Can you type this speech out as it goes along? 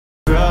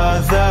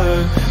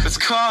brother that's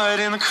caught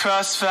in the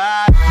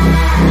crossfire.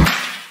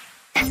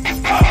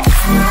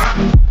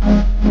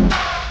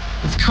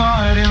 It's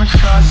caught in the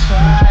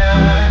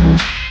crossfire.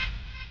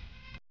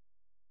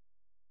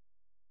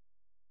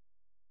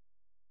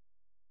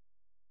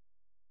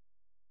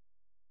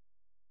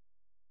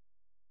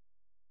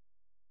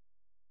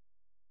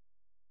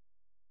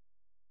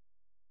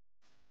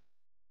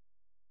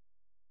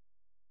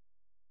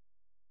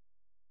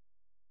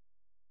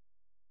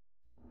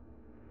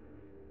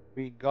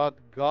 We got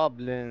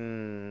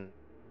goblins.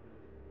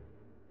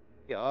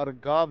 We are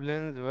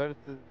goblins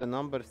versus the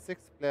number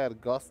 6 player,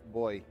 Ghost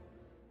Boy.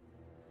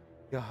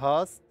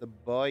 Ghost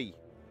Boy.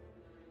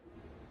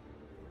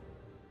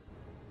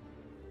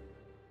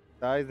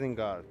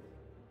 Isengard.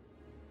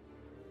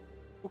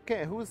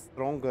 Okay, who's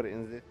stronger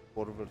in this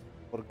for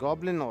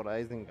Goblin or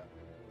Isengard?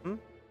 Hmm?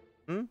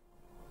 Hmm?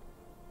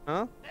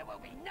 Huh? There will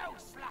be no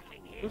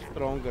slacking here. Who's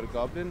stronger,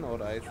 Goblin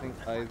or Eisen?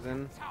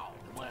 The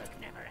work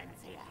never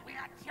ends here. We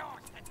got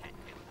chores to tend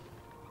to.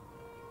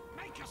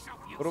 Make yourself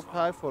useful. Uruk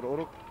Hai for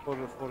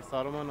for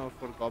Saruman or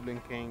for Goblin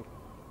King?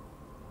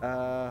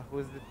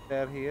 Who's the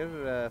player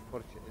here?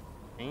 For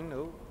Chain?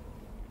 Oh,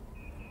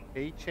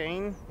 hey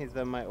Chain. He's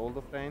my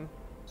older friend.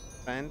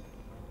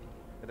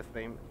 The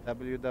frame.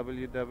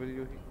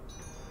 WWW.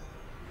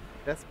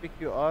 That's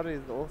PQR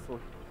is also.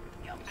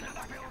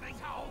 Another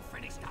building's all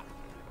finished up.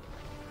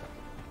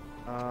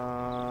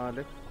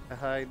 Let's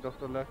hi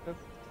Dr. Lurker.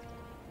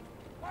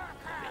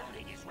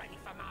 Building is ready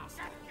for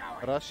master.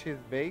 Rush his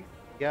base.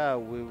 Yeah,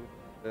 we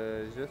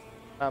just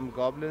spam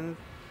goblins.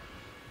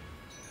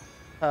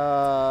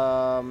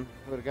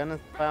 We're gonna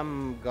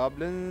spam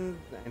goblins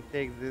and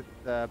take this.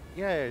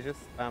 Yeah, just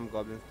spam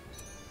goblins.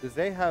 Do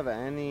they have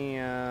any?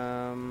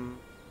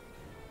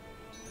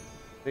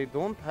 They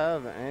don't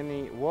have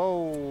any.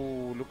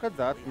 Whoa! Look at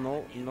that.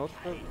 No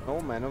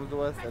man of the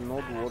West and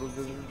no dwarves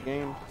in this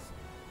game.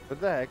 What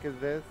the heck is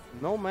this?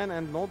 No man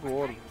and no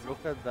dwarves.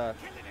 Look at that.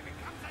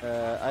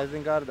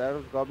 Isengard,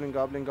 arrows, goblin,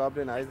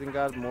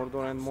 Isengard,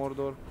 Mordor and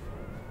Mordor.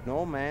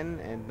 No man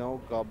and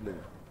no goblin.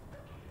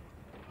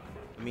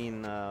 I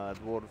mean,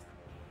 dwarves.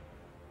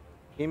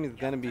 Game is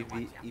gonna be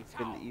the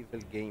evil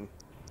game.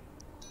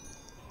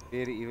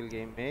 Very evil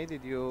game. Hey,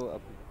 did you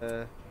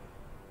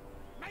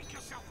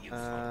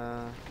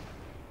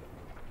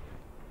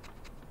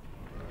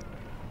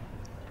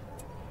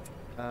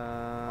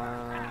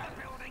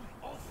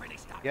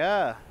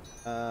yeah,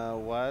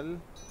 well,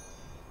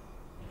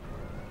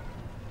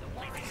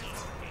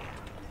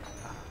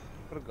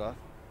 forgot.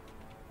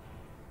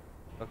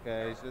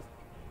 Okay, it's just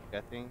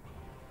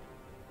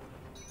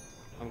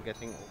I'm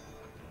getting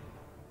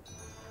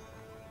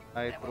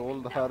I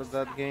trolled hard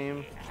that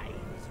game.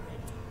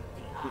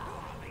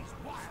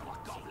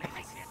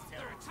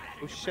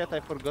 Oh shit, I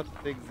forgot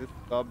to take this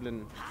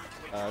goblin,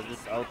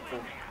 this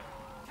outpost.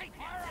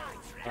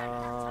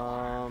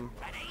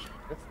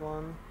 This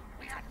one.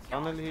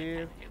 Tunnel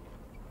here.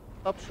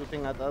 Stop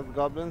shooting at us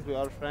goblins, we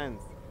are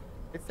friends.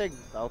 Let's take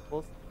this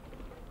outpost.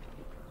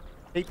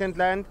 Tainted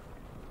land.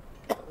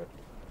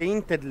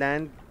 Tainted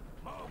land.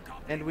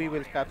 And we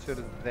will capture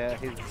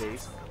his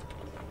base.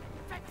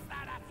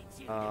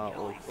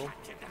 Also.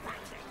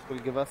 Will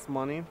give us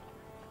money.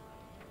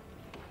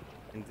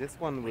 And this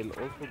one will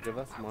also give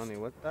us money.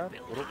 What's that?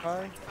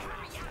 Urukai?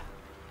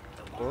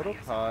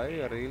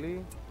 Urukai,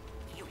 really?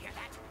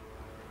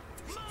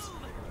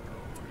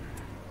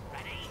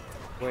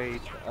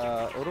 Wait,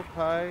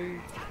 Urukai.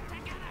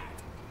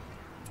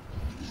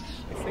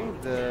 I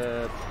think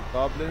the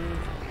goblins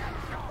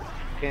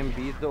can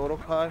beat the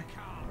Urukai.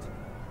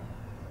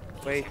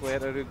 Wait,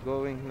 where are you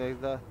going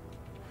like that?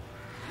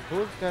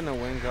 Who's gonna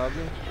win,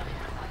 goblin?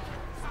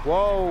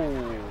 Whoa!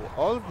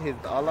 All his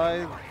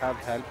allies have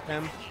helped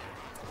him.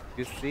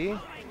 You see?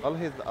 All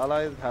his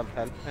allies have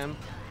helped him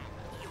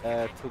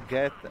to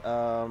get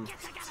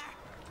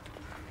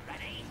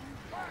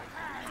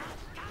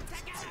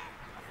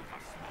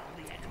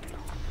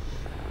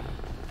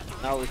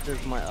now it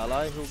is my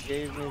ally who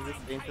gave me this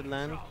tainted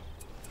land.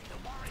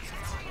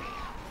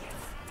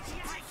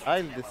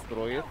 I'll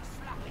destroy it.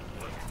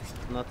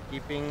 Not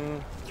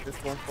keeping this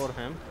one for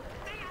him.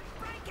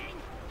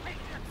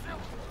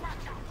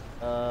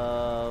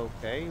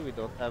 Okay, we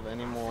don't have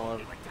any more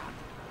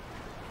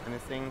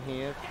anything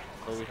here,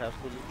 so we have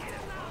to leave.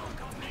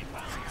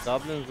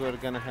 Goblins were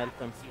gonna help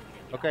him.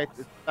 Okay,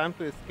 it's time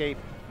to escape.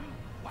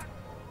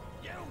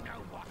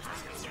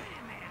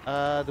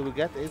 Do we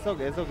get Azog?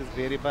 Azog is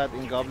very bad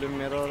in Goblin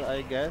Mirror,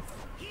 I guess.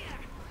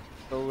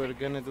 So we're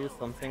gonna do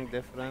something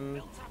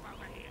different.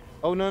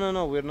 Oh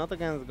no, we're not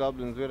against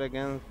goblins, we're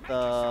against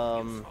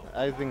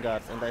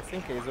Isengard, and I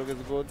think Azog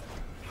is good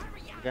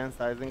against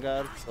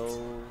Isengard, so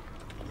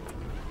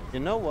you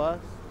know what?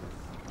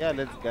 Yeah,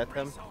 let's get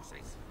him.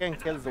 Can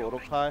kill the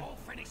Urukai.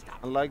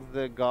 Unlike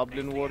the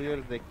Goblin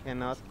Warriors, they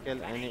cannot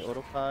kill any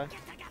Urukai.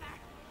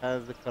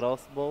 Has the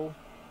crossbow.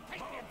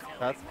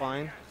 That's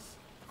fine.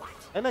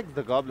 I like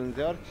the goblins,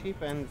 they are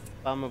cheap and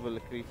spammable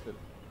creatures.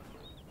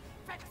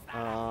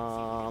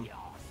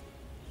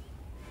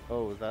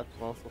 Oh, that's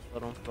also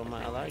from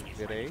my ally.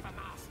 Great.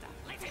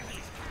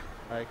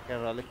 I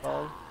can rally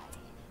call.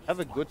 Have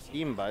a good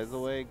team, by the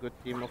way, good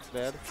team of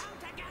players.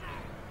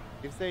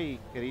 If they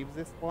creep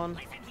this one,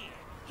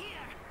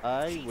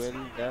 I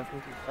will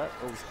definitely start.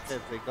 Oh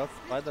shit, they got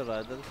spider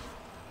riders.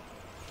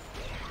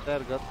 There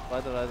got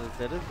spider riders.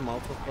 There is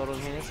Mouth of Sauron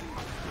here.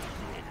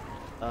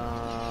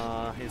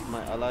 He's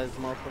my allies,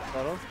 Mouth of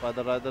Sauron.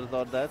 Spider riders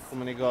are dead. So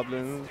many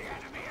goblin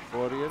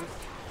warriors.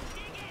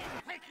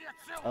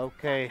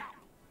 Okay.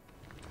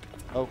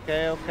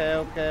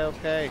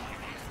 Okay.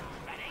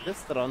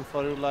 Just run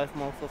for your life,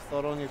 Mouth of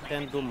Sauron. You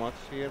can't do much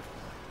here.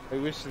 I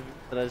wish this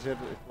treasure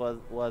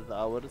was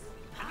ours.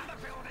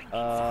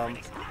 Um,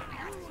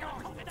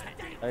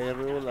 I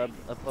rule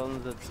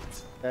upon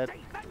that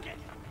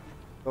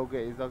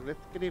okay, Izog.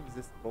 Let's creep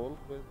this troll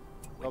with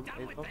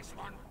Izog.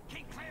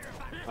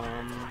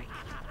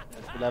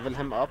 To level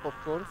him up, of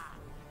course.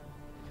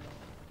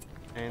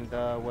 And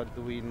what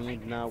do we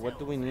need now? What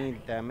do we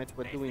need? Damn it!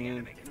 What do we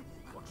need?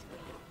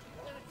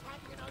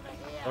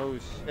 Oh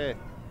shit!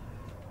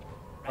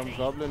 Some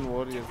goblin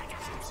warriors.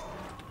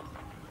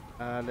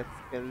 Let's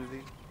kill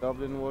these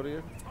goblin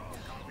warriors.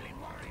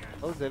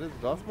 Oh, there is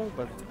Gothmog,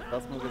 but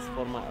Gothmog is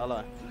for my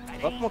ally.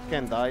 Gothmog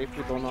can die if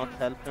we do not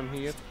help him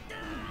here.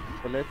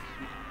 So let's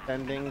keep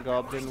sending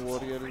goblin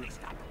warriors.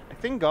 I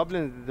think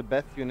goblins is the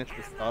best unit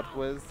to start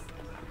with.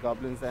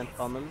 Goblins and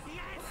tunnels.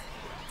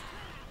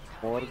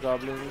 More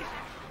goblins.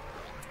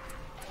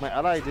 My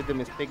ally did a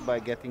mistake by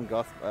getting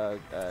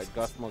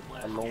Gothmog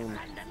alone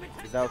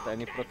without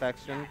any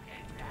protection.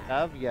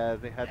 Cav, yeah,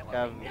 they had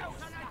Cav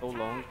so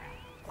long.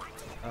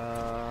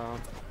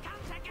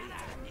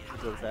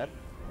 What was that?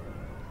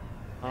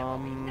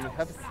 We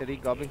have 3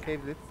 goblin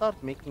caves. Let's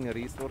start making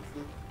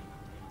resources.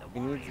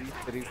 We need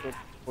these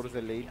resources for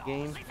the late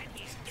game.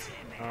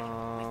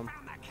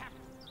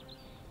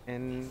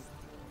 And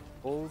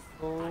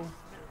also,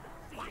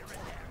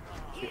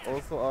 we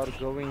also are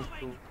going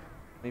to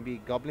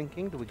maybe Goblin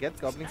King. Do we get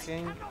Goblin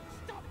King?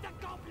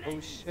 Oh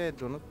shit!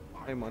 Do not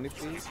my money,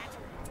 please.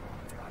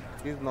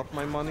 Please, not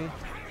my money.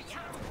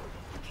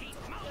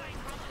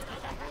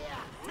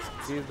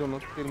 Please do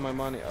not steal my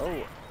money.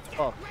 Oh,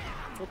 fuck.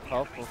 So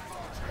powerful.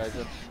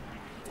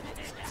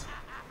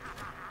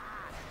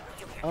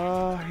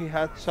 He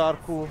had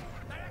charcoal.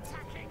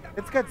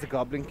 Let's get the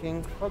Goblin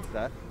King. Fuck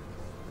that.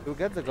 Do we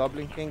get the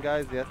Goblin King,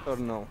 guys? Yes or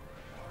no?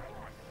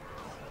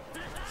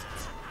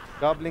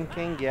 Goblin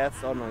King,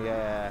 yes or no?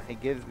 Yeah. He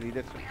gives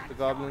leadership to the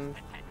goblins.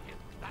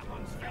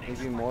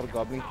 Maybe more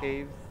Goblin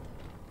Caves.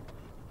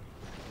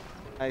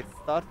 I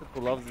started to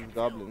love these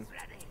goblins.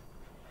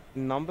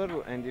 In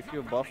number, and if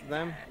you buff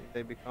them,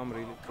 they become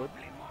really good.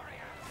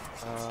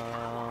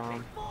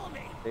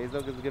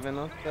 Dazog is giving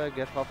us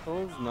get half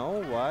rolls.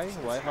 No, why?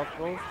 Why half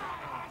rolls?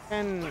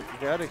 And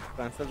they are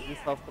expensive. These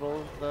half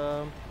rolls,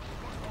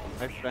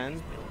 my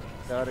friend,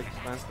 they are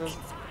expensive.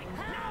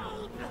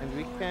 And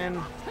we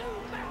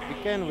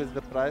can with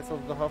the price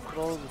of the half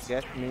rolls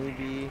get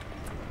maybe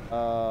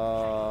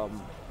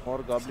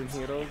more goblin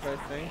heroes, I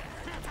think.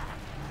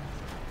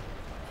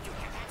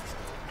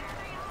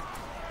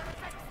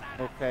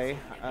 Okay,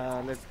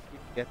 let's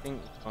keep getting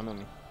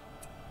economy.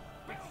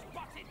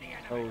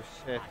 Oh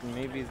shit,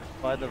 maybe the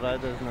spider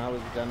riders now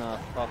is gonna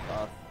fuck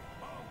us.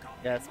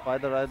 Yeah,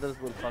 spider riders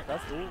will fuck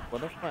us. Ooh,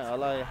 one of my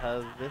ally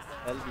has this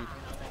LB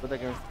good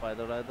against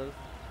spider riders.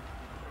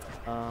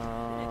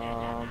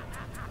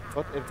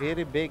 Got a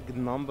very big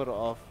number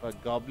of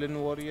goblin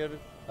warriors.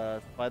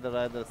 Spider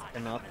riders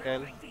cannot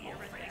kill.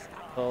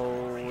 So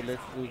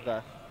let's do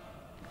that.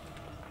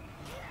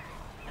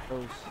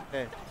 Oh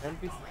shit,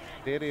 LB is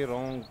very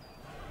wrong.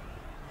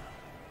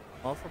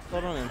 Also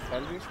Sauron and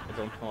Selby, I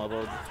don't know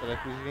about the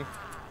strategy.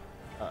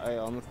 I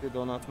honestly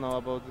do not know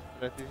about the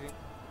strategy.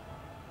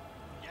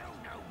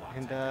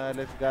 And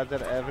let's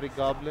gather every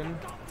goblin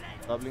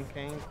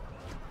king,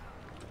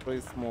 for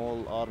a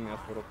small army of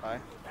Urukai.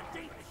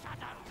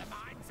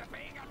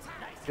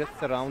 Just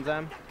surround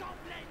them.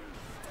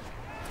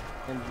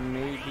 And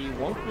maybe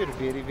once we're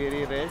very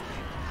rich,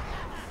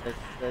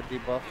 let's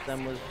debuff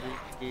them with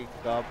the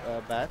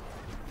bat.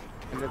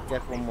 And let's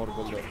get one more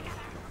builder.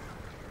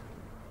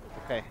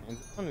 Okay, and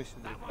this one we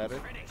should repair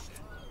it.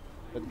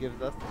 That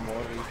gives us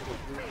more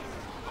resources.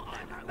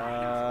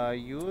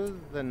 Use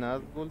the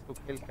Nazgul to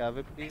kill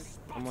Cavi, please.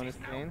 Someone is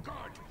saying.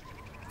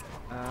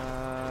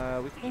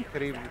 We can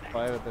creep the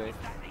Fire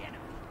Drake.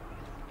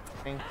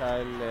 I think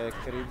I'll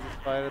creep the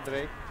Fire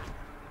Drake.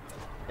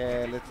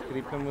 Let's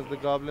creep him with the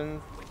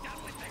goblins.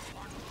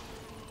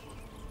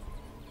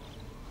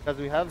 Because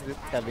we have this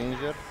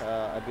scavenger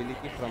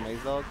ability from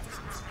Azog.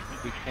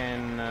 We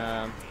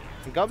can...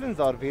 goblins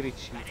are very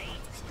cheap.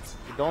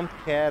 We don't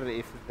care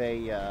if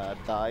they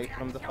die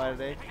from the fire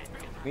rate.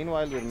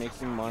 Meanwhile, we're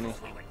making money.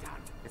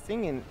 I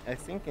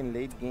think in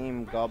late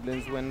game,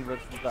 goblins win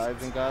versus the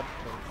Isengard.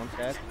 So don't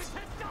care.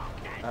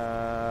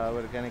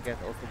 We're gonna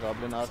get also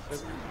goblin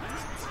archers.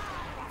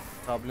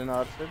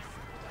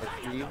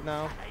 Let's leave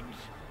now.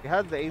 We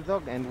had the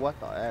Azog and what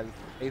else?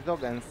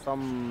 Azog and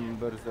some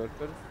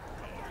berserkers.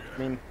 I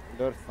mean,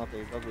 there's not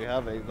Azog. We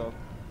have Azog.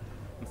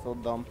 I'm so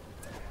dumb.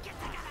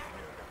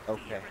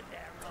 Okay.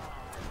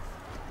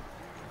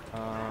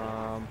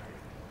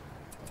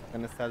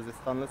 Gonna sell this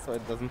tunnel so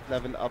it doesn't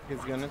level up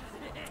his units.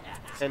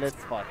 Okay,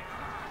 let's fight.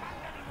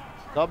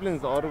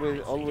 Goblins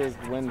always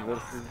win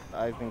versus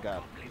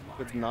Isengard.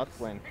 Could not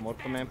win. More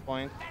command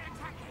points,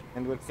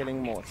 and we're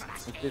killing more.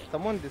 And did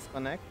someone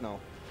disconnect? No.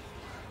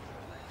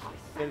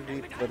 Kill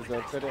these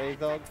berserker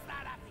Azog.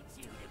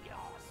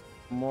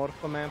 More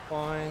command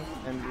points,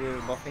 and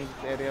we're buffing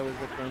this area with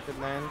the Tainted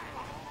Land.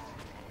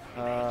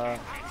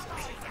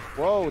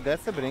 Whoa,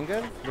 that's a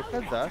bringer. Look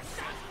at that.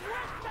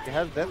 He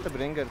has that's a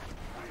bringer.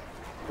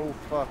 Oh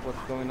fuck,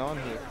 what's going on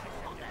here?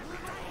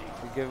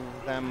 We give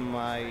them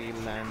my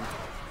land.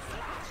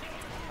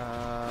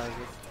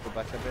 Just go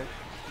back a bit.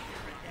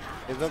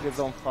 Azog is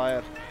on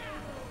fire.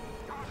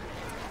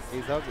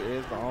 Azog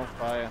is on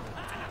fire.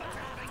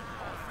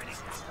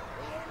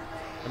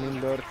 I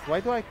mean Lurks. Why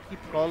do I keep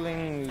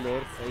calling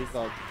Lurks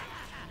Azog? I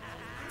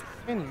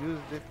can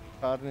use this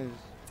carnage.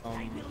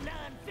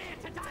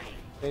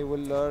 They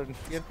will learn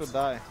fear to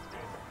die.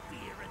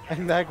 I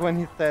like when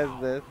he says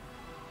this.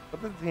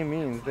 What does he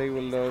mean? They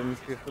will learn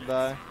fear to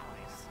die.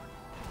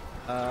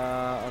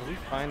 Are we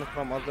fine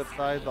from other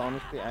side?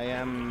 Honestly, I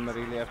am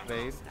really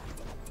afraid.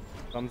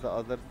 From the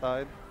other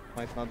side,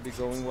 might not be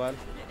going well.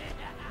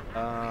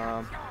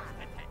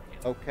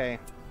 Okay.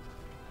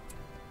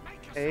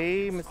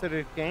 Hey, Mr.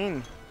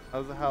 Arcane.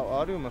 How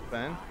are you, my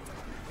friend?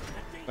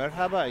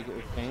 Merhaba,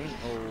 Arcane.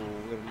 Oh,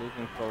 we're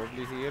losing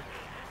probably here.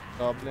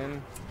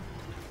 Goblin.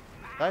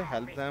 Did I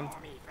help them?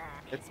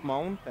 Let's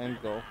mount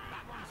and go.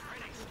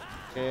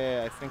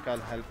 Okay, I think I'll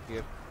help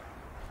here.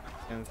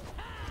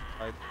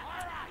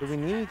 Do we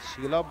need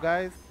Shelob,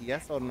 guys?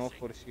 Yes or no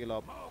for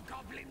Shelob?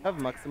 Have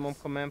maximum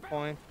command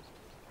point.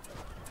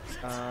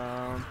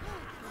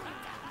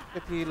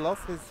 But he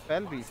lost his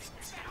spell beast.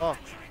 Oh,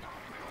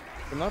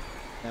 not.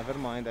 Never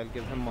mind. I'll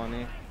give him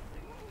money.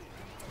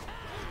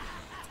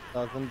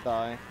 Doesn't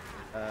die.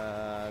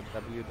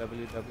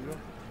 WWW.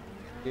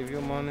 Give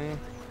you money.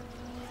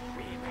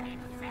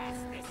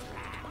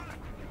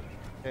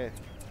 Okay.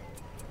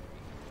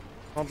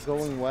 Not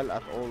going well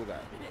at all,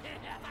 guys.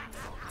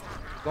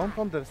 Don't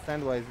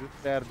understand why this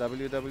player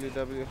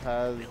WWW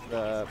has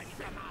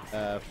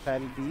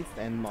Fell Beast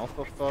and Mouth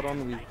of Sauron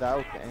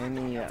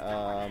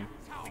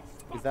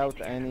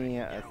without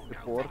any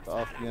support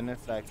of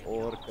units like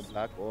Orc,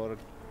 Black Orc.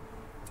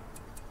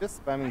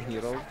 Just spamming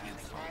heroes.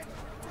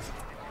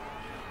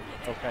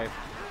 Okay.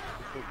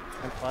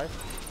 And fight.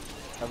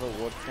 Have a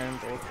ward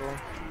chant also.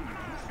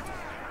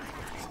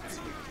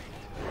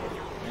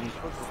 And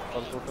put the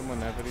spell totem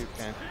whenever you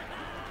can.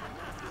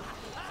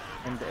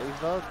 And the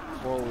Azog,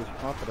 whoa,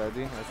 it's not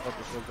ready. I thought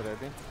it was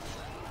ready.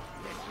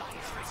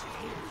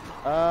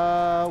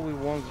 We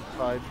won the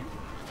fight.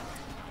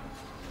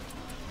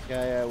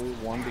 Yeah, we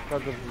won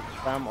because of the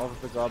spam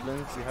of the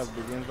goblins. We have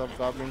billions of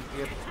goblins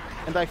here.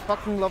 And I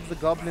fucking love the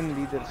goblin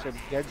leadership.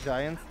 Get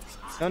giants.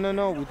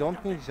 No, we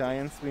don't need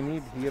giants. We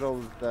need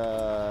heroes,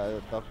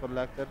 Dr.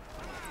 Lecter.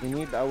 We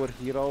need our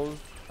heroes,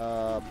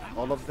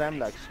 all of them,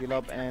 like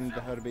Shelob and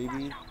her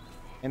babies.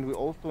 And we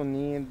also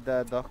need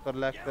Dr.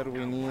 Lecter.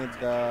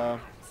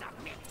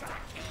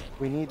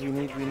 We need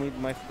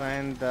my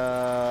friend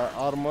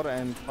armor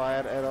and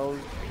fire arrows.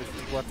 This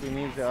is what we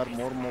need. They are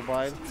more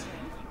mobile.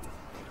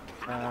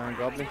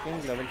 Goblin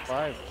King level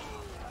 5.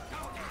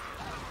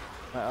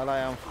 My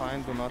ally, I'm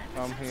fine. Do not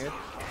come here.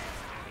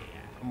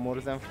 I'm more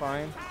than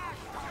fine.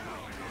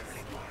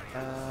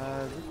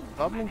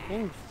 Goblin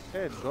King,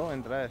 shit, go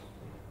and rest.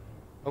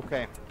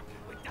 Okay.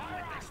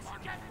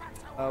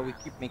 We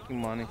keep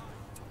making money.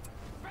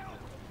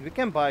 We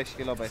can buy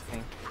Shelob, I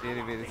think.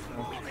 Very, very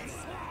soon.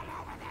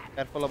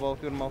 Careful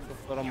about your Mouth of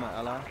Sauron, my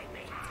ally.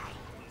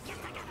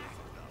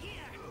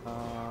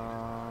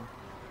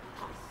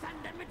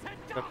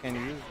 So can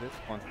use this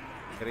one.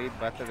 Great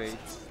battle rate.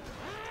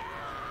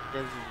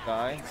 Here's this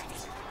guy.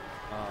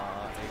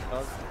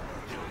 Exhaust.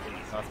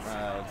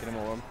 Get him a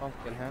worm pump,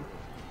 kill him.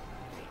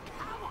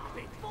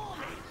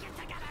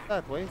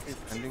 That way he's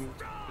standing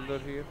pillar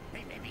here.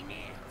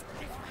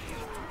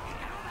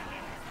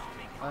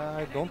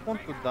 I don't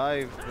want to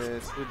dive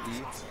too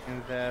deep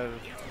in their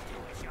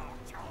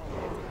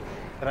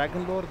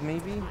Dragon Lord,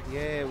 maybe?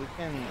 Yeah, we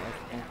can, I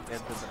think,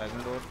 get the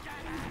Dragon Lord.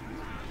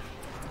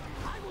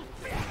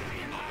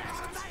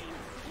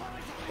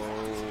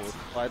 Oh,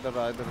 Spider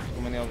Riders,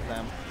 too many of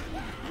them.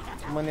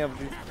 Too many of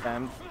these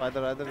damned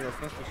Spider Riders. I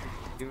think we should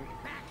give.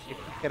 If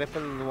he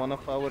cripples one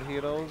of our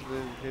heroes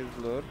with his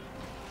lure,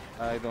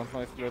 I don't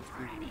know if lure is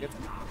here.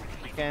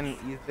 He can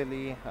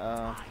easily.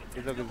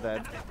 Izog is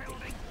dead.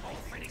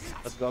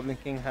 But Goblin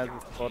King has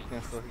a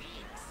Scorpion, so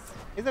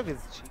Izog is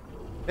cheap.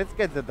 Let's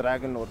get the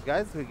Dragon Lord,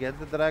 guys. We get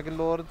the Dragon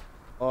Lord,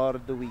 or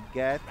do we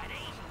get?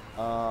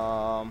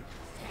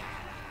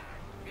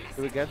 Do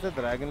we get the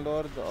Dragon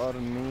Lord, or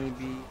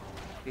maybe?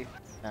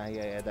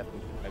 Yeah,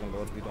 definitely Dragon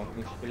Lord. We don't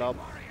need Shelob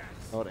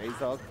or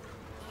Azog.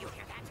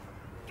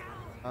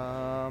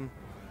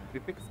 We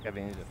pick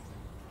Scavenger.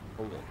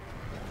 Always.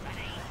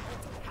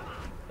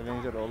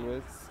 Scavenger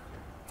always.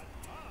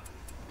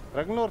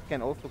 Dragon Lord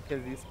can also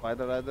kill these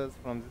Spider Riders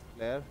from this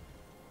player.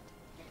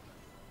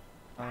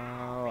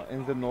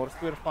 In the north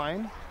we're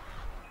fine.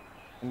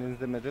 And in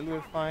the middle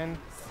we're fine.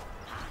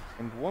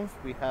 And once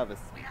we have a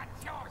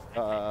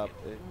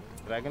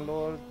Dragon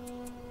Lord,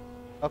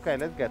 okay,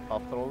 let's get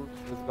half roll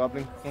with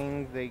Goblin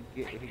King. He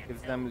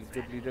gives them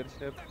good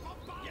leadership.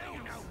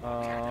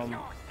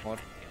 More.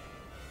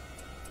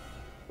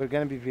 We're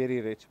gonna be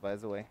very rich, by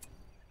the way,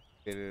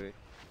 very rich.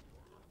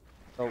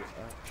 So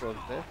close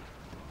this.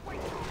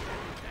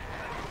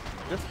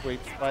 Just wait,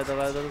 Spider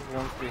Riders.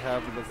 Once we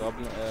have the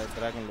Goblin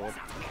Dragon Lord.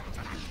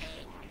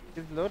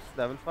 Is Lord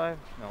level 5?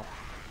 No,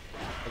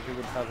 because he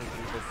would have his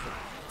leadership.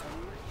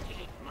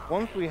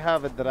 Once we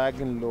have a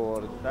Dragon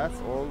Lord, that's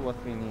all what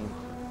we need.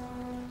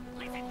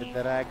 The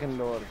Dragon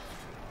Lord.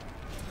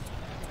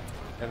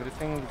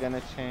 Everything's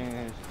gonna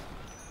change.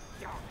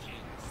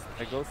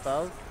 I go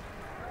south.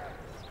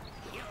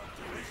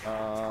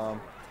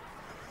 Come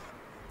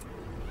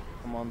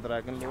on,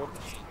 Dragon Lord.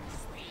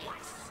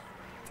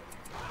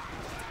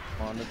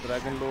 Come on, the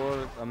Dragon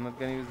Lord. I'm not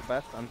gonna use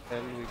Bat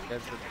until we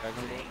get the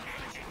Dragon Lord.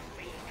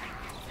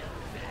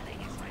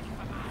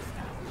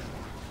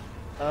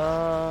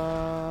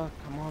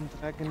 Come on,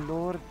 Dragon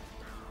Lord.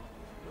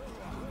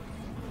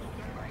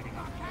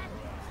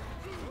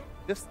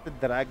 Just the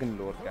Dragon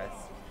Lord,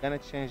 guys. Gonna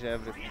change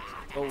everything.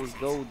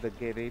 Go, the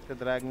Great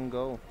Dragon,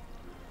 go.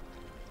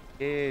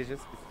 Hey,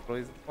 just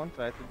destroys this one.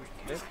 Try to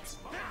destroy it.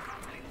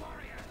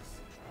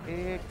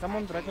 Hey, come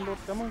on, Dragon Lord.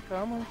 Come on.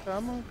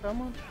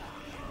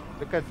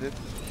 Look at this.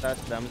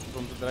 Dash damage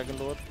from the Dragon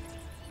Lord.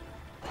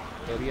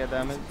 Area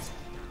damage.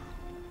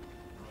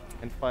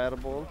 And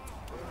Fireball.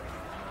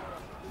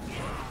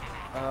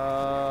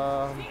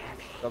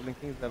 Goblin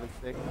King is level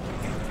 6.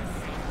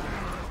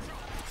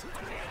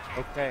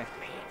 Okay.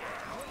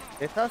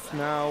 Let us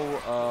now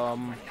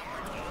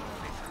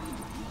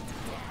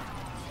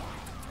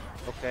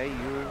okay,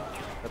 use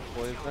the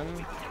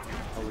poison.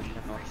 Oh, we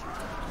cannot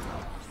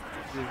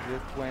use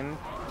this wind.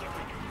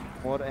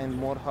 More and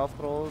more half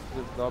rolls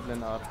with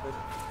Goblin Archer.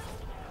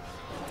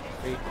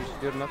 Wait,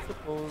 you're not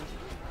supposed.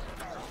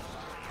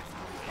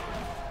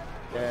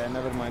 Yeah,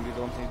 never mind, you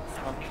don't need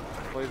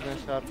poison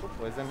sharp,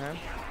 poison hand.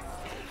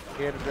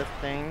 Here's the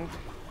thing.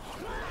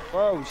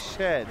 Whoa,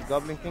 shit!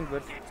 Goblin King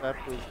versus Sharp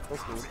is so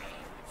cool.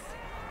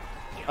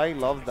 I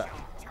love that.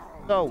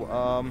 So,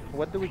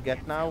 what do we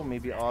get now?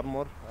 Maybe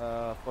armor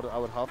for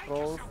our half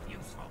rolls.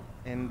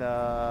 And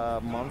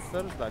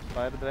monsters like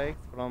Fire Drakes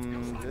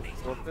from this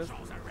fortress.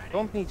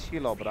 Don't need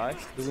Shelob, right?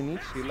 Do we need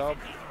Shelob?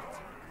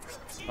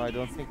 No, I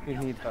don't think we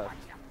need her.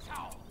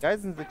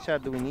 Guys in the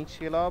chat, do we need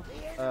Shelob?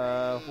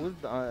 Who's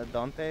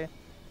Dante?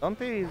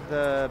 Dante is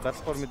the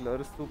best for Middle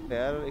Earth 2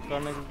 player.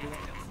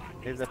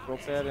 He's a pro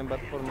player in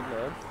Battle for Middle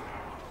Earth.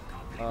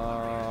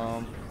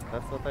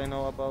 That's what I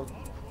know about.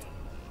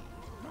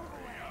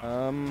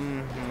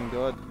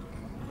 Good.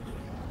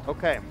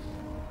 Okay.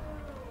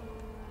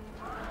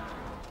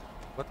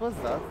 What was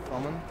that?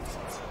 Summon?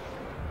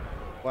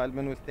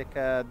 Wildman will take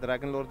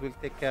Dragon Lord will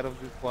take care of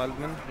this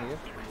Wildman here.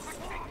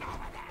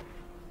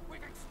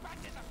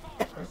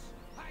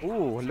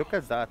 Ooh, look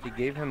at that. He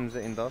gave him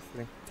the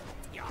industry.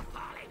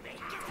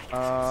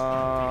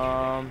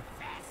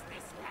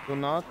 Do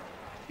not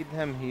feed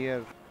him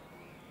here.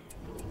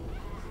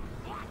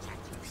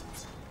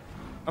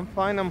 I'm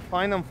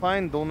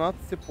fine. Do not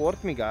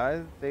support me,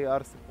 guys. They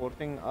are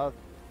supporting us.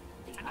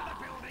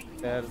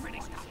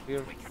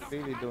 We're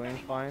really doing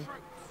fine.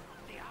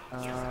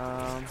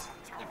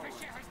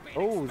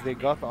 Oh, they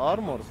got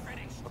armor.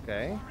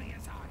 Okay.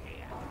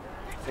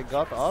 They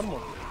got armor.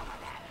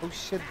 Oh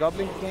shit,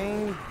 Goblin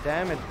King.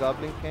 Damn it,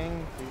 Goblin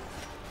King.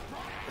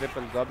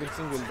 Triple Goblin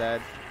King will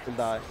die.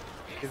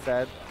 He's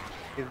dead.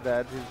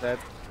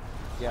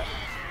 Yeah.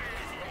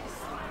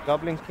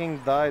 Goblin King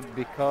died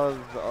because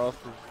of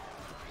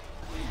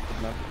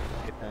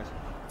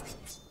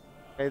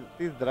okay,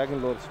 this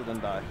Dragon Lord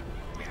shouldn't die.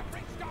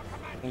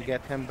 Can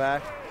get him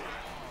back.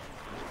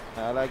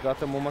 I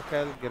got a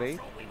Momakel, great.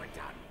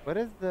 Where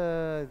is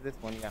this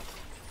one? Yeah.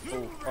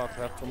 Oh fuck,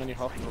 we have so many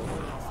hospitals.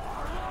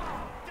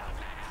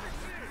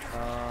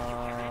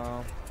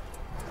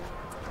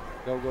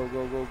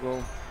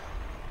 Go.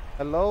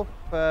 Hello,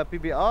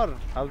 PBR.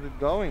 How's it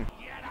going?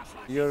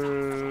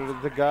 You're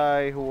the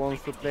guy who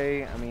wants to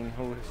play. I mean,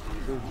 who's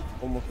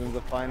almost in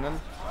the final.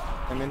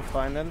 I'm in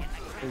final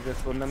in the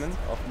tournament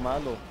of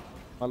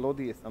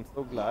Malodius. I'm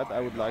so glad.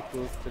 I would like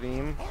to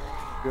stream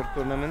your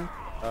tournament.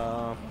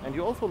 And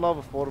you also love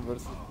a 4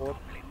 versus 4.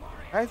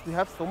 Guys, we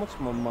have so much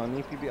more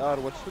money. PBR,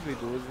 what should we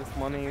do with this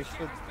money? You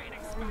should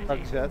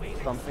suggest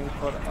something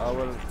for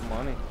our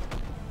money.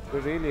 We're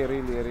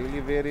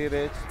really very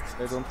rich.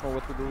 I don't know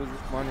what to do with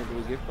this money. Do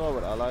we give to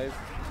our allies?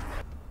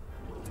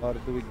 Or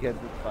do we get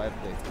this 5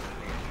 days?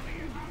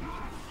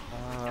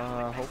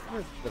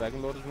 Hopefully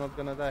Dragon Lord is not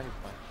gonna die. He's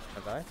fine.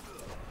 Gonna die?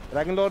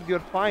 Dragon Lord,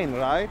 you're fine,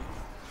 right?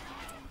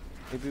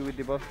 Maybe we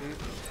debuff you.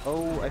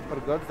 Oh, I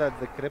forgot that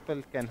the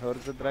cripple can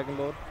hurt the Dragon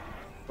Lord.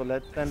 So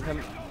let's send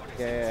him.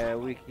 Yeah,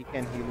 he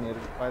can heal near the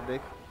 5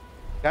 days.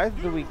 Guys,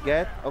 do we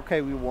get...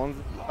 Okay, we won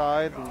this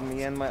side.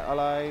 Me and my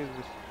allies.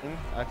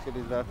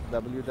 Actually, that's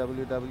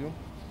WWW.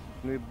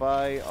 We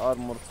buy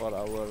armor for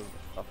our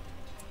stuff.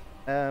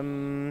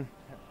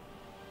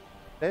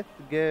 Let's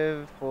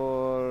give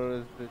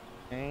for the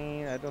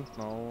chain, I don't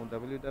know,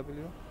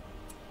 WW?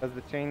 Because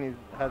the chain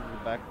has the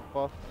back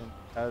spot and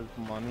has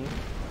money.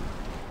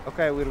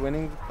 Okay, we're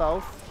winning the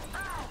south.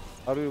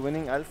 Are we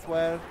winning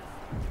elsewhere?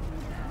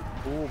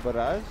 Ooh,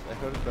 barrage? I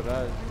heard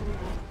barrage.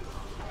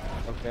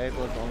 Okay, it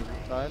was on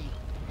this side.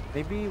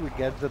 Maybe we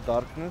get the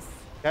darkness.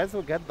 Guys,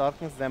 we get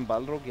darkness then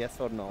Balrog, yes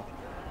or no?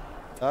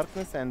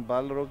 Darkness and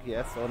Balrog,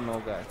 yes or no,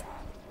 guys?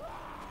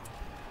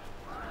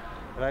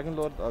 Dragon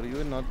Lord, are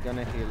you not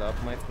gonna heal up,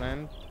 my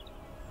friend?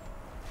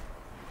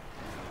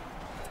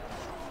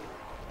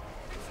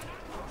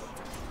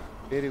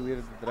 Very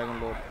weird, Dragon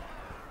Lord.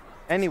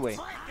 Anyway,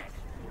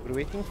 we're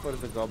waiting for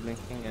the Goblin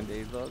King and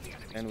Azog,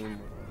 and we move.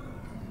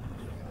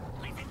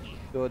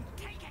 Good.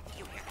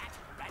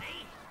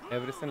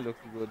 Everything looks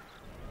good.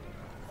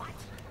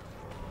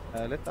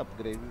 Let's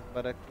upgrade this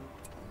barrack.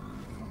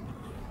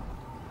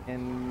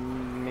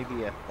 And maybe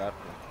yes,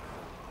 darkness.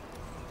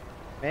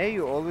 Hey,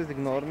 you always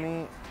ignore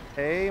me.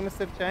 Hey,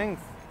 Mr.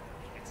 Chanks.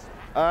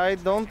 I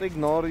don't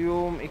ignore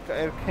you,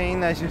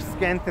 Arcane. I just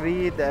can't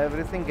read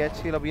everything. Get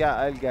shield up. Yeah,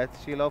 I'll get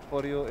shield up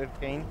for you,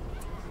 Arcane.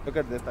 Look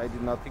at this. I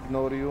did not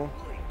ignore you.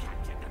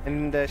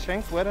 And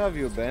Shanks, where have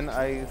you been?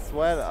 I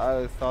swear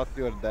I thought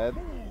you were dead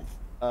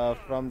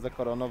from the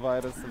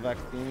coronavirus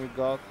vaccine you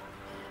got.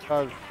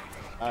 Because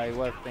I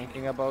was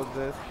thinking about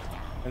this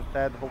and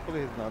said,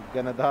 hopefully he's not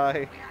gonna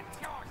die.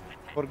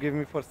 Forgive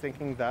me for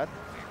thinking that.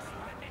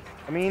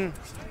 I mean,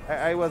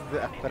 I was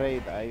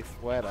afraid. I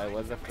swear I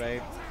was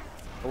afraid.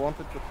 I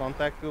wanted to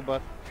contact you,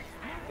 but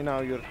you know,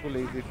 you're too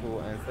lazy to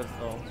answer,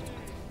 so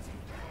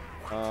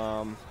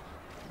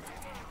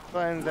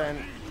and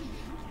then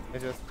I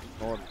just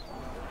ignored.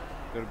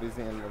 You're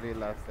busy in real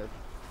life, said.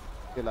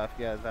 Real life,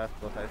 yeah, that's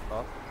what I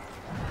thought.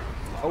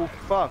 Oh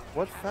fuck,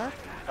 what's that?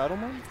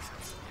 Saruman?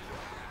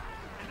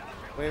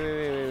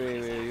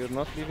 Wait, you're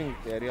not leaving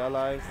the area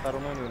alive,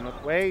 Saruman, you're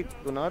not. Wait,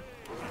 do not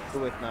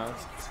do it now.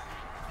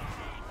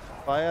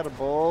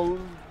 Fireball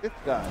this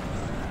guy.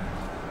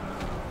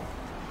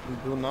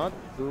 Do not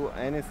do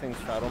anything,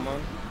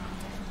 Saruman.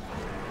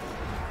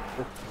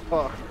 Oh,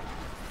 fuck.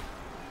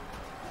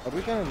 Are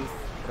we gonna do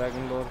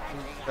Dragon Lord?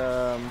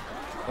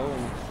 Oh,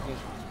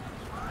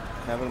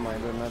 never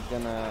mind, we're not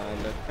gonna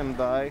let him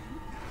die.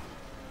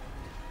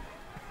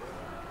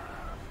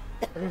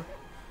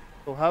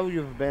 So how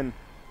you've been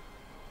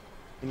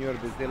in your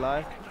busy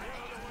life?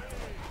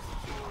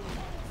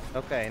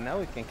 Okay, now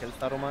we can kill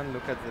Saruman.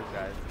 Look at this,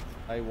 guys.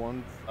 I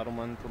want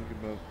Saruman to be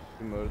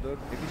murdered.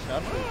 Maybe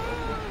Sharp is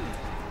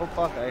okay. Oh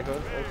fuck, I heard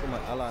also my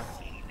ally.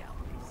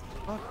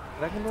 Fuck,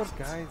 Dragon Lord,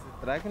 guys.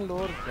 Dragon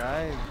Lord,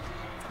 guys.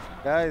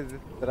 Guys,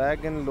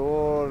 Dragon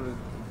Lord.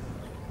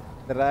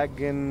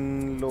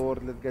 Dragon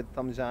Lord. Let's get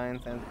some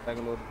giants and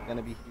Dragon Lord is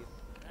gonna be healed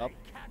up.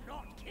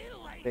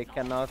 They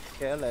cannot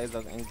kill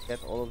Isaac and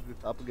get all of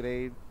this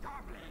upgrade.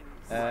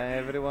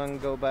 Everyone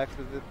go back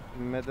to the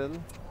middle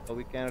so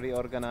we can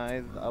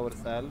reorganize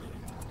ourselves.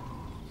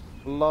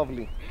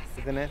 Lovely,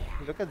 isn't it?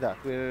 Look at that.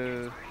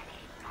 We're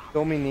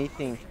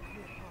dominating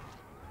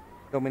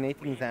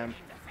them.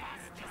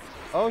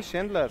 Oh,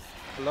 Schindler.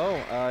 Hello.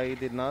 I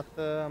did not.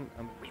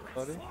 I'm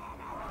sorry.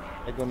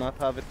 I do not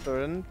have a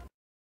turn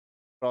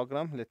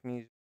program. Let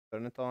me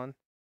turn it on.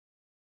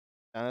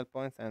 Channel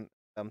points, and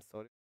I'm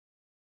sorry.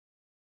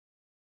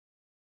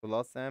 We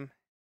lost them.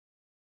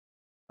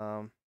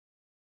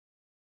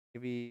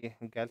 Maybe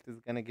Galt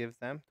is gonna give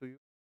them to you.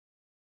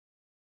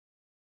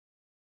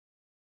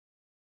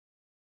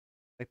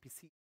 My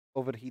PC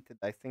overheated.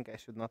 I think I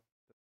should not.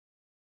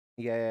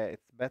 Yeah,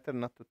 it's better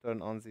not to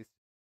turn on this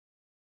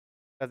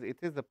because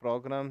it is a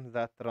program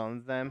that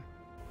runs them,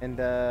 and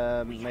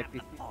my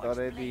PC is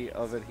already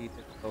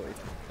overheated, so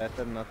it's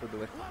better not to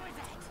do it.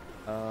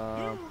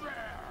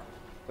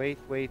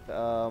 Wait.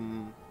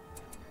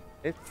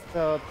 Let's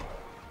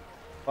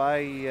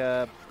buy.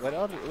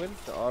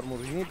 Where's the armor?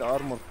 We need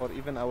armor for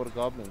even our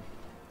goblins.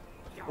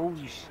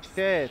 Holy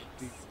shit!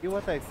 You see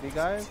what I see,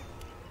 guys?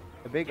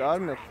 A big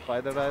army of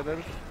spider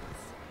riders.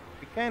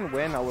 We can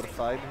win our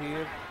side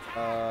here.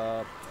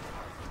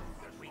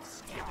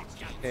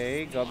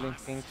 Okay, Goblin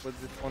King put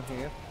this one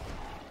here.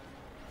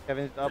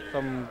 Scavenged up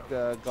some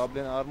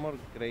goblin armor.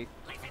 Great.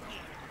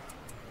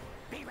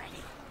 Wait.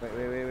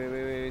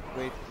 Let's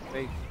play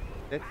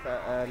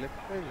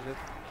this.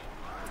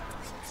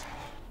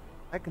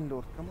 Dragon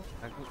Lord, come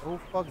on. Oh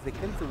fuck, they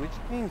killed the Witch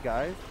King,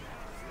 guys.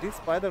 These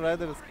spider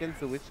riders killed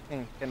the Witch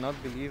King. Cannot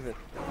believe it.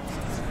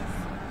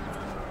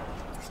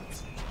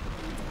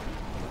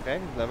 Okay,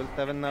 level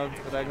 7 now,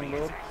 Dragon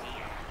Lord.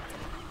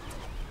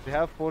 We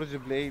have Forge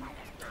Blade.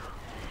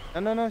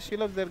 No,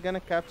 Shelob, they're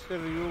gonna capture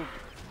you.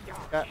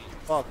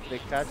 Fuck, they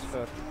catch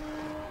her.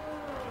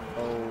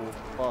 Oh,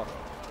 fuck.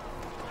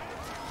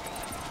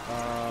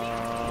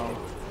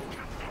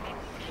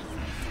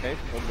 Okay,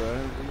 so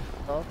burn these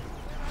stuff.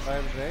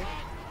 Fire break.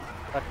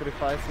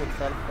 Sacrifice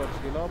yourself for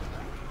Shelob.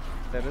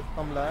 There is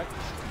some lag.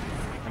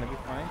 Gonna be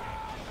fine.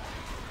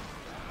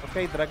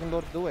 Okay, Dragon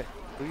Lord, do it.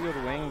 Do your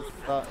wings,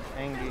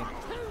 Angie.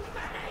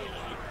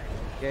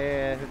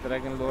 Yeah,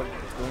 Dragon Lord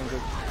is doing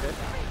good shit.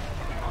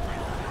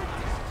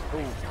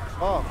 Oh,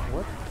 fuck,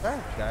 what's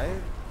that,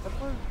 guys? That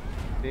was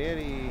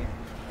very...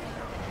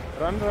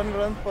 Run, run,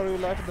 run for your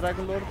life,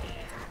 Dragon Lord.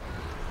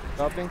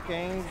 Goblin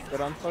King,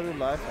 run for your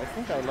life. I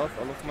think I lost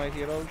all of my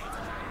heroes.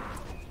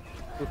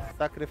 To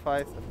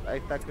sacrifice, I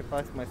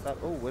sacrificed myself.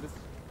 Oh, where is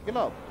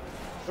Shelob?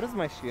 Where is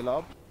my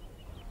Shelob?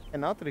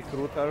 Cannot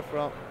recruit her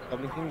from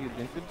Goblin King, you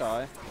didn't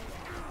die.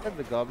 That's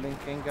the Goblin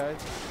King,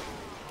 guys.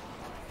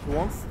 He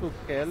wants to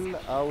kill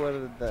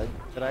the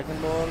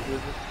Dragon Lord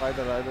with the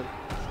Spider Rider.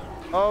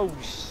 Oh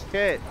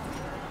shit!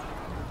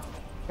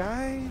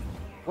 Guys,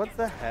 what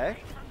the heck?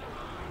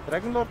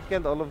 Dragon Lord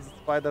killed all of the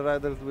Spider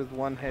Riders with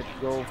one hit.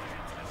 Go.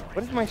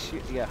 What is my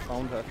shield? Yeah,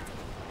 found her.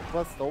 It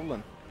was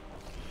stolen.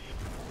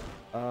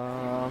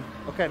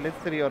 Okay,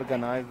 let's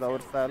reorganize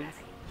ourselves.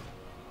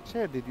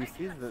 Shit, did you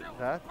see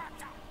that?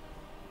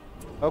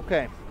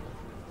 Okay.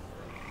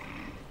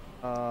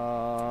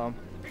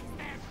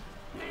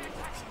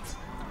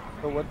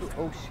 So what do...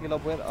 Oh, Sheila,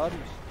 where are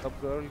you? Sheila,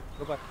 girl,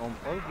 go back home.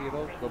 All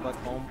heroes, go back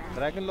home.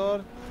 Dragon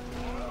Lord?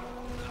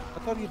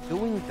 What are you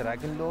doing,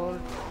 Dragon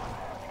Lord?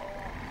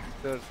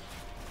 Sure.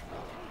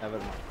 Never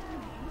mind.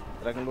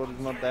 Dragon Lord is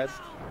not dead.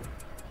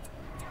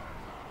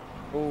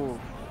 Oh.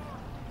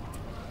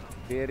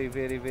 Very,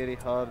 very, very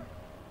hard.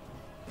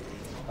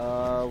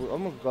 We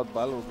almost got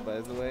Balrog,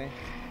 by the way.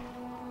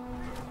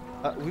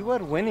 We were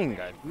winning,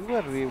 guys. We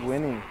were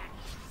winning.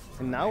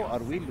 And now,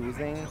 are we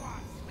losing?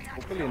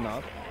 Hopefully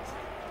not.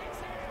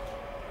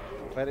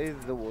 Where is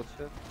the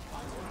watcher?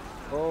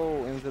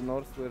 Oh, in the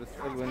north we're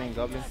still winning.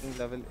 Goblin King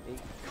level 8.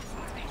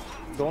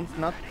 Don't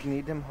not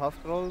need him half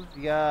trolls.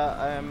 Yeah,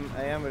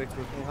 I am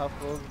recruiting half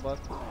trolls, but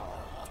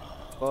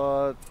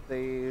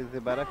the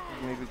barracks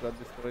maybe got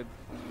destroyed.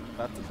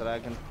 That's the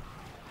dragon.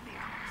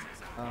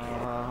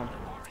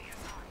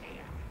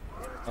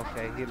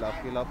 Okay, heal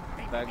up,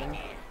 dragon.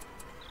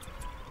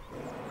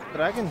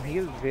 Dragon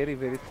heals very,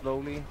 very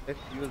slowly. Let's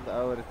use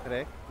our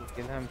trick to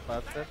kill him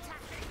faster.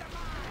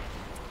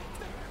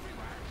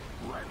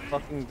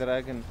 Fucking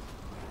dragon.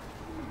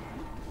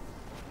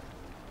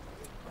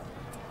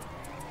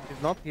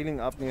 He's not healing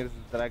up near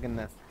the dragon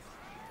nest.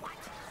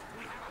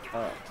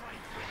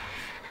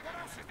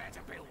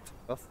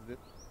 That's it.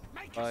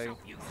 Bye.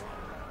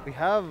 We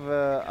have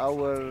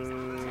our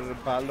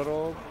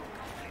Balrog.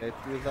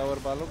 Let's use our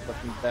Balrog, but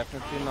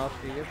definitely not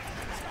here.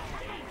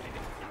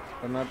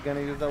 We're not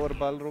gonna use our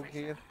Balrog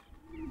here.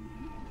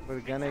 We're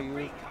gonna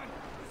use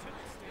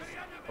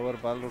our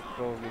Balrog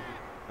probably.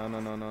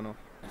 No.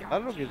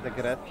 Balrog is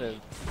aggressive.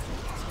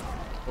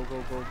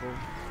 Go.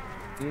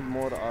 Need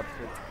more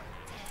archers.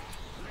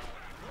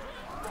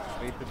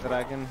 Wait, the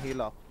dragon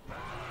heal up.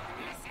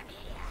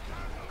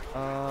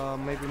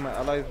 Maybe my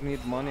allies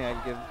need money,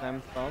 I'll give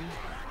them some.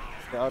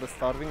 They are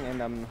starving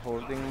and I'm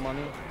holding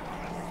money.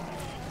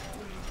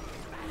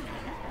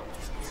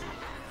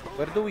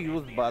 Where do we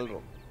use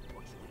Balrog?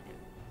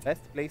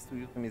 Best place to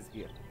use him is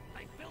here.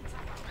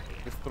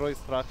 Destroy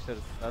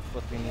structures, that's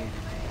what we need.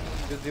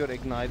 Use your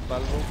ignite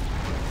Balrog.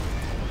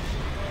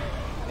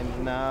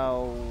 And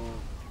now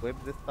whip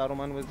this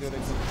Saruman with your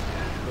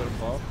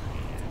buff.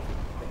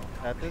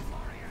 Status.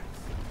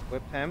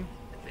 Whip him.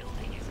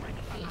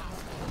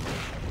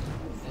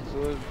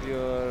 Use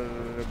your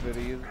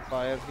breeze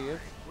fire here.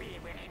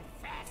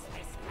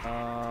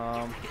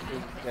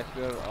 Get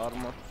your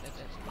armor.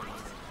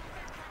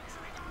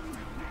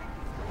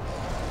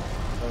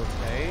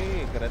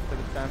 Okay,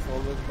 aggressive stance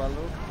always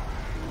Balrog.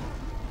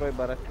 Destroy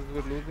barracks.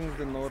 We're losing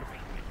the north.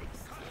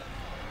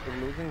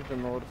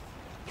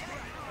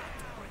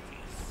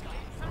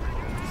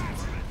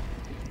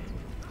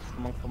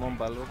 Come on,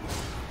 Balrog.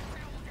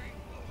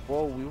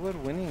 Whoa, we were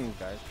winning,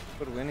 guys.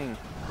 We were winning.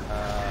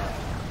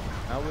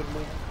 Now we're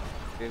losing.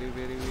 Very,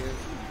 very weird.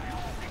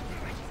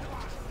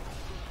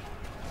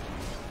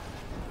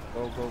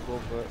 Go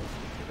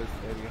this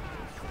area.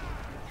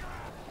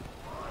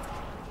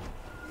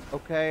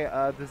 Okay,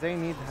 do they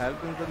need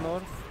help in the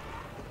north?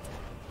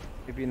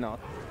 Maybe not.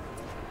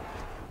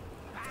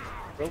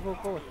 Go,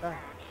 attack.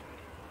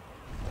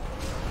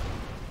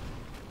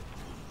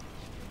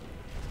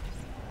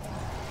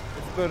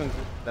 Let's burn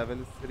this level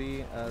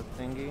 3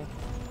 thingy.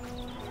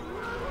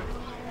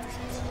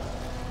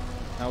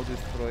 Now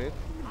destroy it.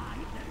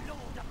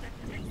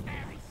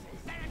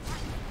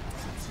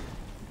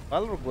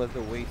 Balrog was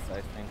a waste,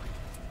 I think.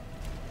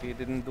 He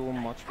didn't do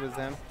much with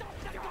him.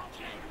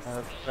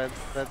 Spread.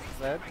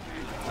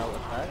 Now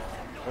attack.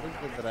 What is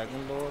the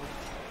Dragon Lord?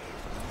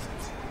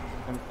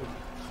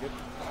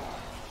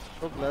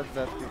 So glad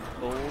that we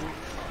stole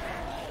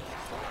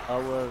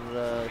our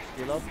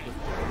Shelob to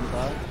come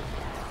back.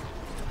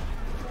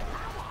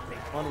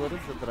 Come on, where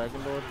is the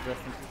Dragon Lord?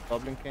 Rest in peace,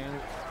 Goblin King.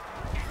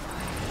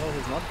 Oh,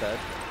 he's not dead.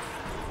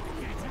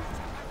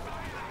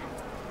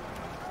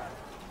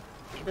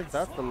 I think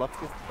that's the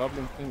luckiest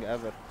Goblin King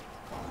ever.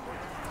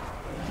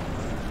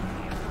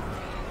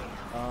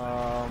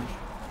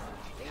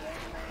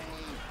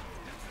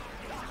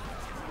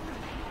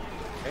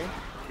 Okay,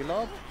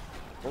 Shelob,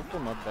 also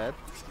not bad.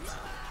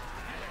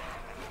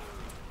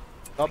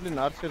 Goblin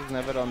archers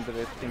never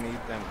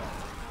underestimate them.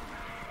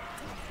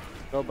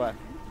 Go back.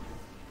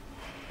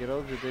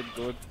 Heroes, you did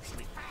good.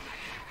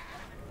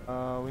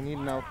 We need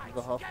now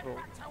the hospital.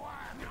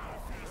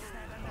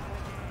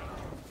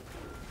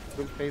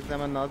 We'll face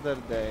them another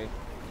day.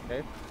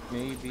 Let's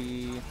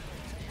maybe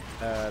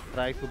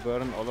try to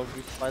burn all of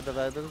these spider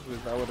riders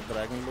with our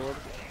dragon lord.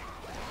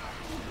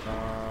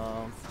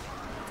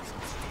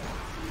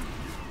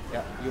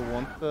 Yeah, you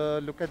want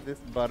to look at this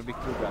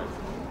barbecue, guys.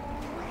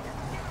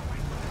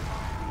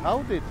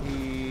 How did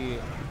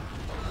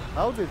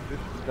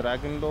this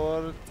dragon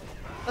lord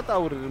get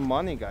our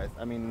money, guys?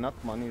 I mean, not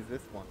money,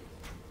 this one.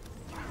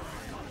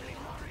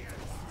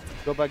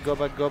 Go back, go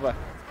back, go back.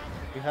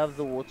 We have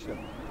the watcher.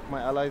 If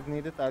my allies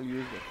need it, I'll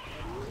use it.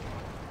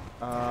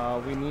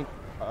 We need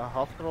a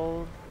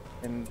hospital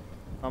and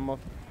some of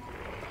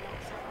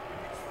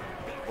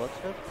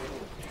watcher.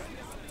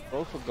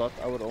 Also got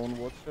our own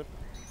watcher.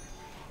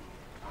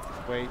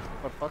 Wait,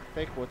 for fuck's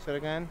sake, watcher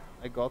again.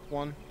 I got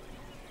one.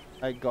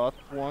 I got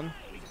one.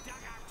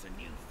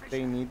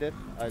 They need it.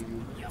 I'll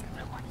use it.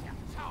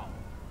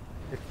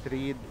 Let's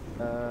read.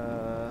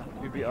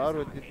 PBR,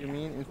 what did you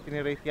mean?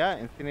 Incinerate? Yeah,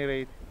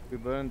 incinerate. We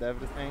burned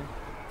everything.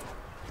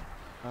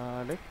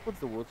 Let's put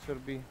the watcher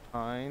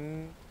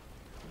behind.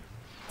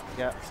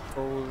 Yeah,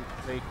 so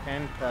they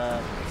can't.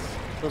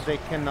 So they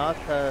cannot.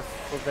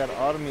 So their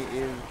army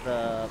is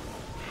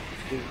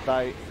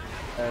by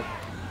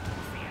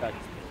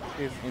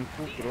is in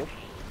two groups.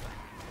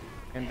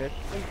 And that's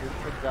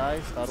the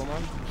guy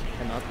Saruman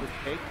cannot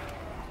escape.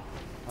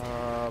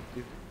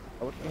 Is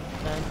our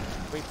instant.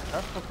 Wait,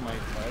 half of my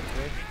fire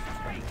break.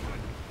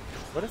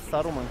 What is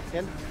Saruman?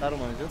 Kill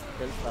Saruman, just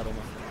kill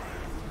Saruman.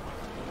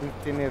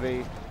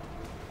 Incinerate.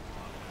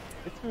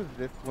 Let's use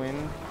this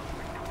wind.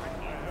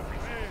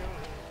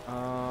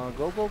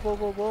 Go, go, go,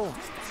 go, go.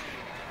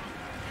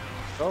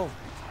 Go.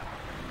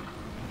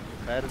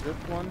 Fire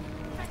this one.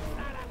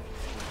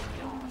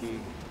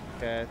 Big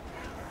cat.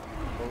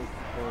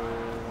 Also,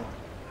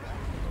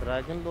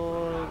 Dragon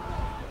Lord.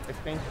 I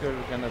think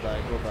you're gonna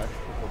die. Go back.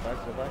 Go back.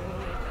 Go back.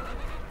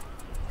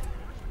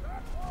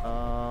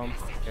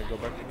 Okay, go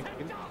back to be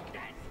killed.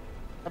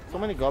 I have so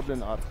many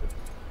goblin archers.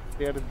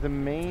 They're the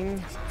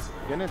main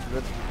unit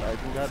that I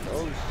think that.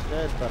 Oh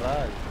shit,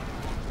 barrage.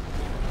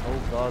 Oh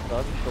god,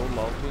 that is so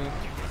lovely.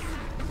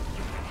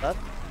 That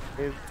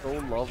is so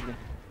lovely.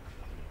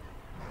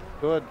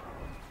 Good.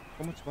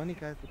 So much money,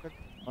 guys. Look at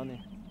this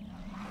money.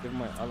 Give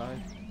my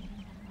allies.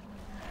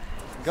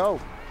 Go!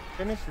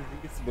 Finish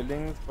these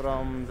buildings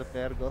from the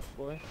fair ghost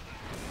boy.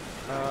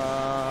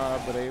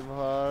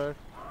 Braveheart.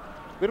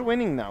 We're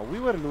winning now. We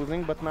were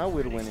losing, but now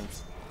we're winning.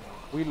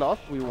 We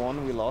lost, we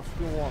won. We lost,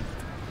 we won.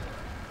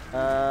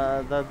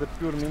 That's the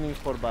pure meaning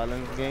for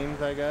balance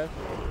games, I guess.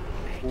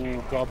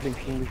 Ooh, Goblin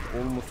King is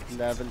almost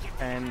level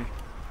 10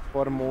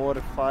 for more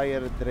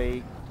Fire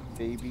Drake,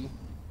 baby.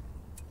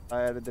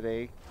 Fire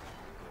Drake.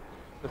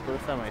 The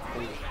first time I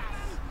see it.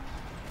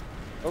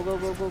 Go, go,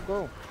 go, go,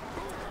 go.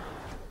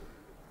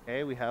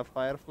 Okay, we have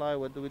Firefly.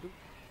 What do we do?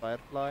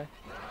 Firefly.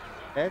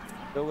 Let's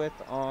do it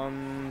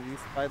on these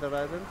Spider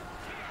Riders.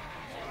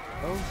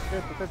 Oh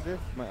shit, look at this.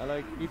 My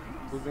ally keeps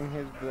losing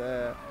his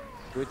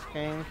Witch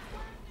King.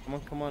 Come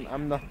on, come on.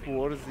 I'm not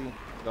worthy.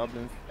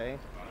 Goblins, okay?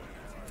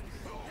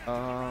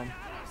 Come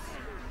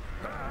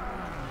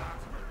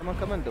on,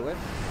 come on, do it.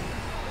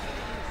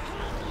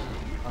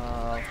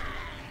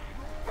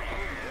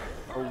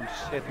 Oh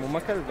shit,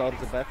 Mumakal are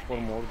the best for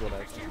Mordor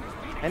actually.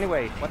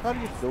 Anyway, what are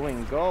you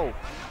doing? Go!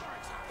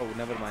 Oh,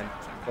 never mind.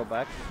 Go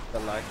back. The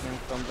lightning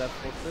from that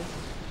fortress.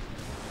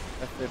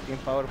 That's 13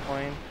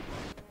 PowerPoint.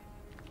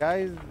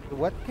 Guys,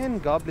 what can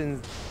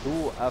goblins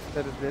do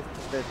after this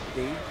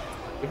stage?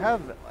 We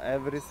have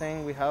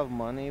everything. We have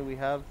money. We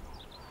have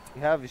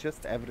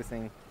just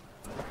everything.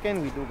 What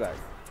can we do, guys?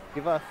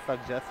 Give us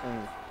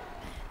suggestions.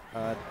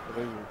 By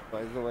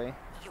the way,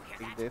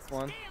 take this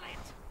one.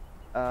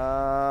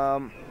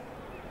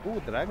 Ooh,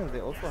 dragons.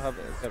 They also have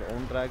their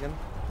own dragon.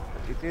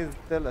 But it is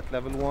still at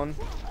level 1.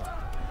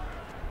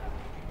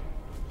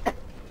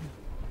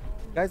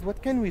 Guys,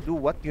 what can we do?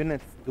 What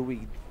units do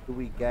we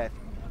get?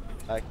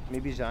 Like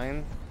maybe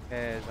giants?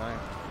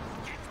 Giant.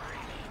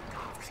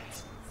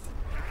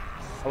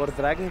 Our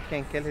dragon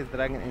can kill his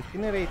dragon.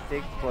 Incinerate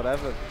takes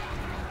forever.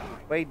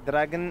 Wait,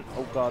 dragon.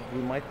 Oh god,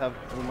 we might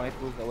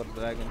lose our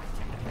dragon.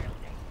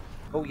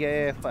 Oh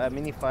yeah,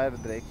 mini fire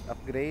drake.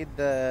 Upgrade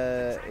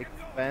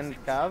expand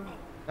cav.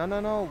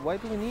 No. Why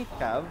do we need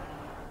cav?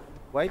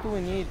 Why do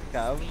we need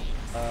cav?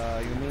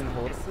 You mean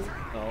horses?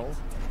 No.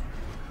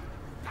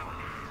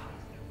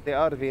 They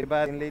are very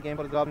bad in late game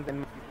for goblins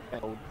and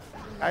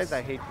guys,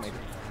 I hate my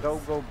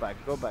go back.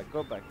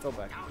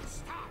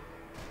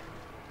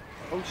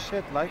 Oh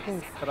shit,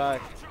 lightning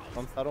strike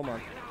from Saruman.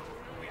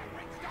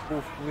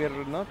 Oof,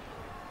 we're not.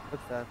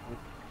 What's that?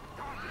 What's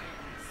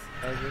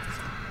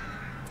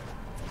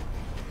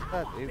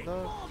that? Is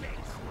that?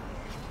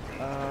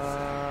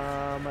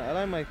 My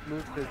ally might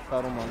lose his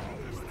Saruman.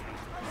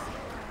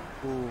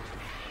 Ooh.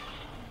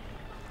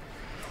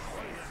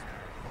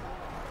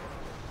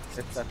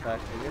 Let's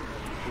attack here.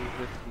 Use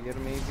it here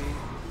maybe.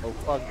 Oh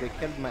fuck, they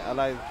killed my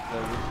allies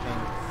with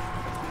things.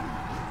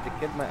 They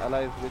killed my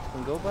allies, which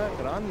can go back.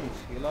 Run,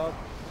 Sheila.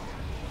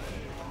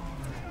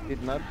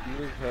 Did not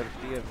use her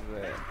fear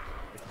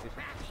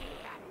station.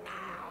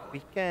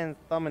 We can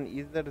summon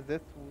either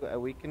this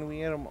awaken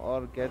worm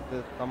or get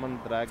the summon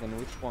dragon.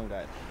 Which one,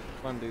 guys?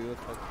 Which one do you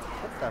suggest?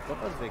 What's that? What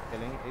are they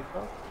killing?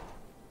 April?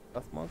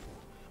 Last month?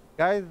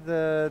 Guys,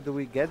 do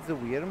we get the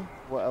worm?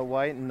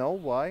 Why? No,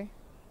 why?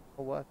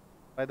 For what?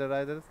 Spider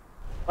Riders?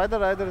 Spider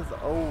Riders,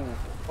 oh,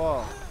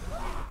 fuck.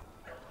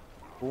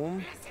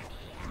 Boom.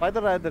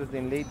 Spider Riders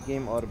in late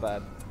game are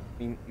bad. I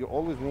mean, you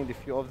always need a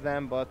few of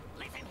them, but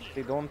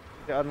they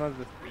are not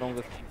the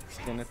strongest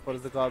unit for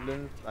the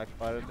goblins, like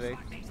Fire Drake.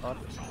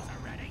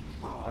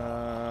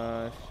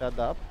 Shut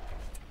up.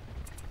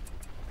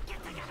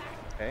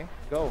 Okay,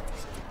 go.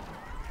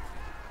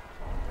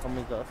 Come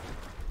with us.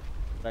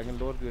 Dragon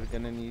Lord, we're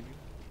gonna need you.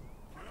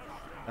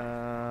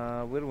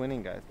 We're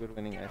winning, guys. We're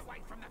winning, guys.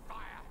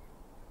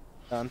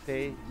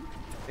 Dante,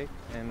 Pick,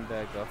 and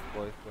Ghost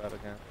Boys were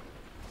again.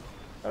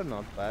 They're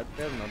not bad.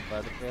 They're not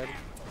bad players.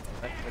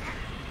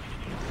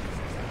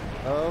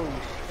 Oh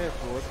shit!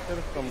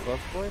 Water from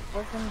Ghost Boys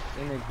wasn't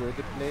in a good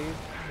place.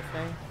 I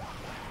think.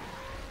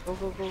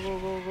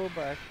 Go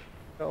back.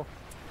 Go.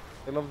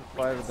 I love the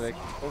Fire Drake.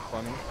 It's so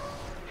funny.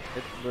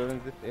 Let's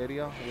burn this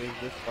area with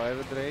this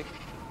Fire Drake.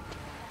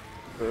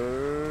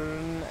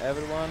 Burn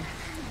everyone.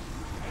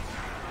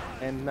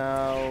 And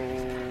now,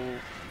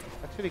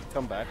 actually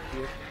come back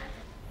here.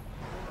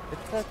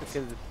 Let's try to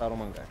kill this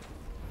Saruman guy.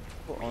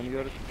 Go on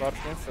your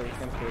Scorpion so we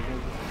can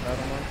poison this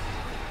Saruman.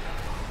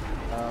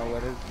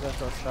 Where is the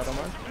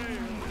Saruman?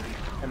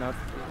 Cannot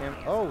see him.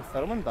 Oh,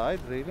 Saruman died,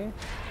 really?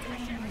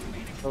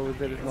 So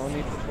there is no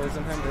need to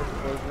poison him. Let's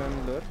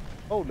poison Lurk.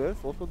 Oh,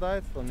 Lurk also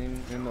died, so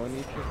no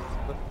need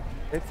to.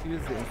 Let's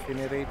use the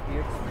Incinerate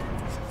here.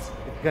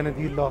 It's gonna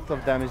do lots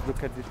of damage.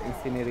 Look at this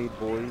Incinerate,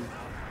 boys.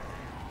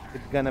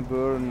 It's gonna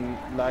burn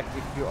like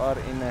if you are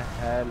in a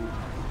hell.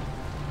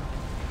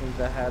 In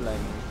the hell, I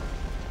mean.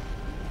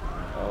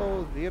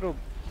 Oh, 0.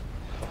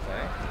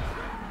 Okay.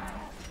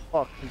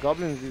 Fuck,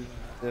 Goblins is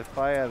the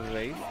fire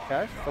race.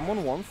 Cash?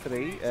 Someone wants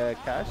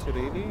Cash,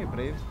 really?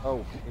 Brave?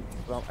 Oh, it's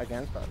from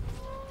against us.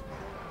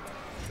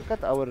 Look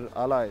at our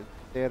allies.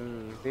 They're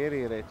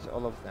very rich,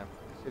 all of them.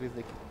 Actually,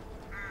 they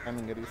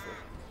having a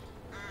resource.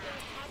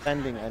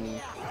 Spending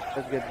any.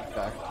 Let's get this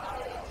guy.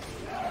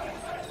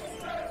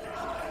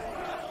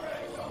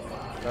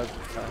 That's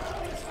this guy.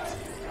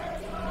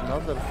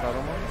 Another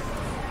Saruman.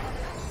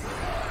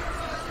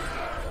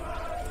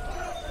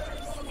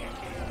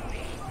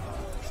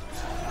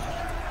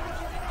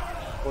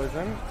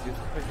 Poison. This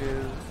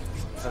is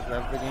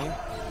the game.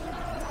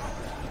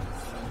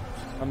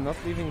 I'm not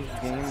leaving this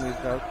game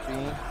without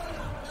seeing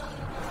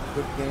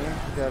good game.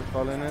 They are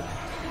calling it.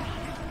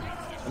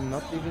 I'm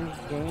not leaving this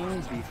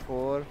game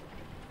before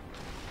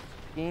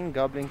seeing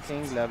Goblin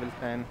King level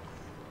 10.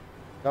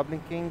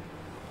 Goblin King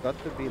got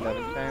to be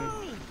level 10.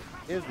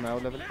 Is now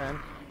level 10.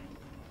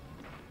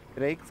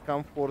 Drakes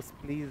come force,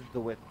 please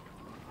do it.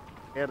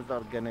 Hairs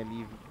are gonna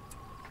leave you.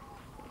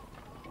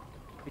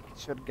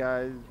 Picture,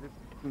 guys.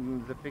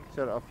 The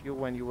picture of you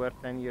when you were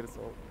 10 years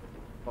old.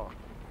 Fuck.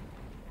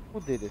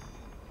 Who did it?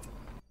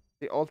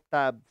 They all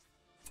tabbed.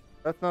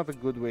 That's not a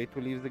good way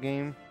to leave the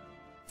game.